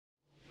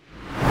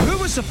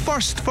was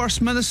the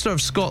First Minister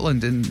of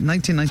Scotland in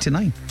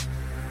 1999?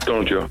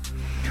 Donald Joe.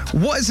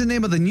 What is the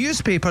name of the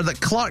newspaper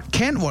that Clark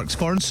Kent works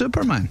for in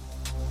Superman?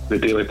 The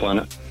Daily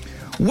Planet.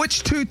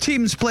 Which two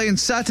teams play in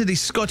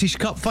Saturday's Scottish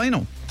Cup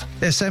final?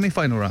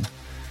 Semi-final run.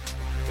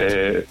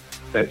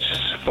 It's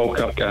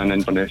Falkirk and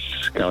Inverness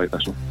Galley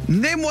Thistle.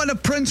 Name one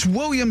of Prince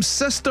William's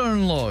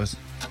sister-in-laws.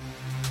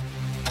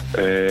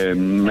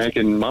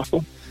 Meghan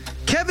Markle.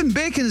 Kevin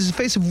Bacon is the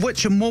face of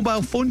which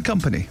mobile phone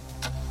company?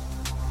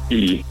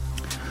 E.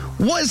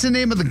 What is the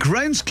name of the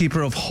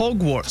groundskeeper of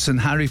Hogwarts in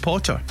Harry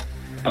Potter?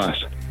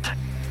 Pass.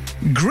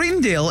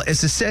 Greendale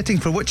is the setting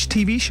for which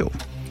TV show?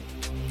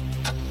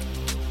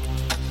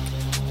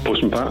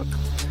 Postman Pat.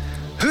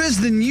 Who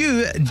is the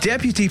new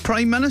Deputy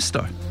Prime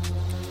Minister?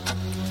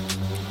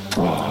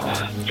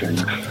 Oh,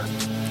 Jesus.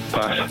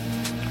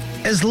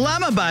 Pass.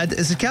 Islamabad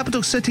is the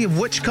capital city of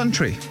which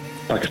country?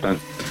 Pakistan.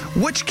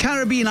 Which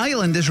Caribbean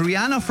island is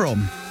Rihanna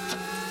from?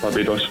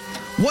 Barbados.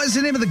 What is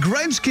the name of the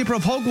groundskeeper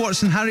of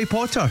Hogwarts in Harry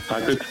Potter?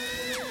 Hagrid.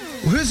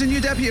 Who's the new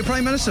Deputy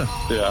Prime Minister?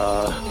 Yeah.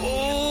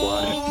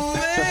 Oh,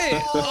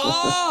 mate!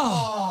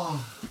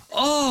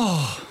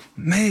 Oh,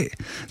 mate!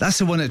 That's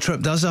the one that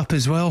tripped us up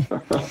as well.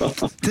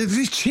 Did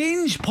they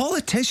change?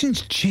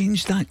 Politicians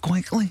change that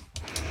quickly?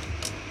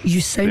 You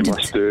sounded...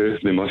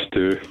 They must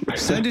do.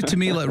 Sounded to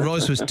me like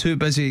Roz was too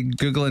busy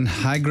Googling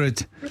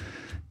Hagrid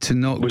to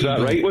not Was Google.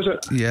 that right, was it?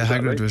 Yeah, Was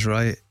that Hagrid right? was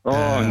right.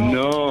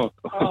 Oh,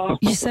 no.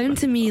 You sound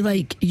to me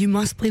like you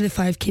must play the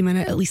 5K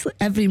minute at least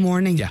every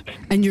morning. Yeah.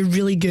 And you're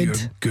really good.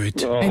 You're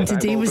good. Oh, And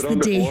today was the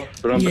day.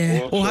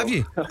 Yeah. Oh, have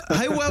you?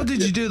 How well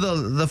did you do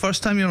the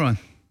first time you were on?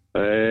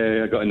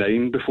 I got a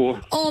 9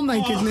 before. Oh my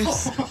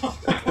goodness.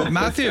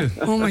 Matthew,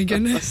 Oh my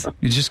goodness.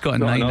 you just got a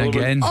Not 9 another one.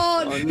 again.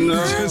 Oh, No.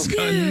 Just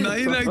got a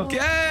 9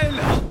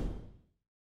 again.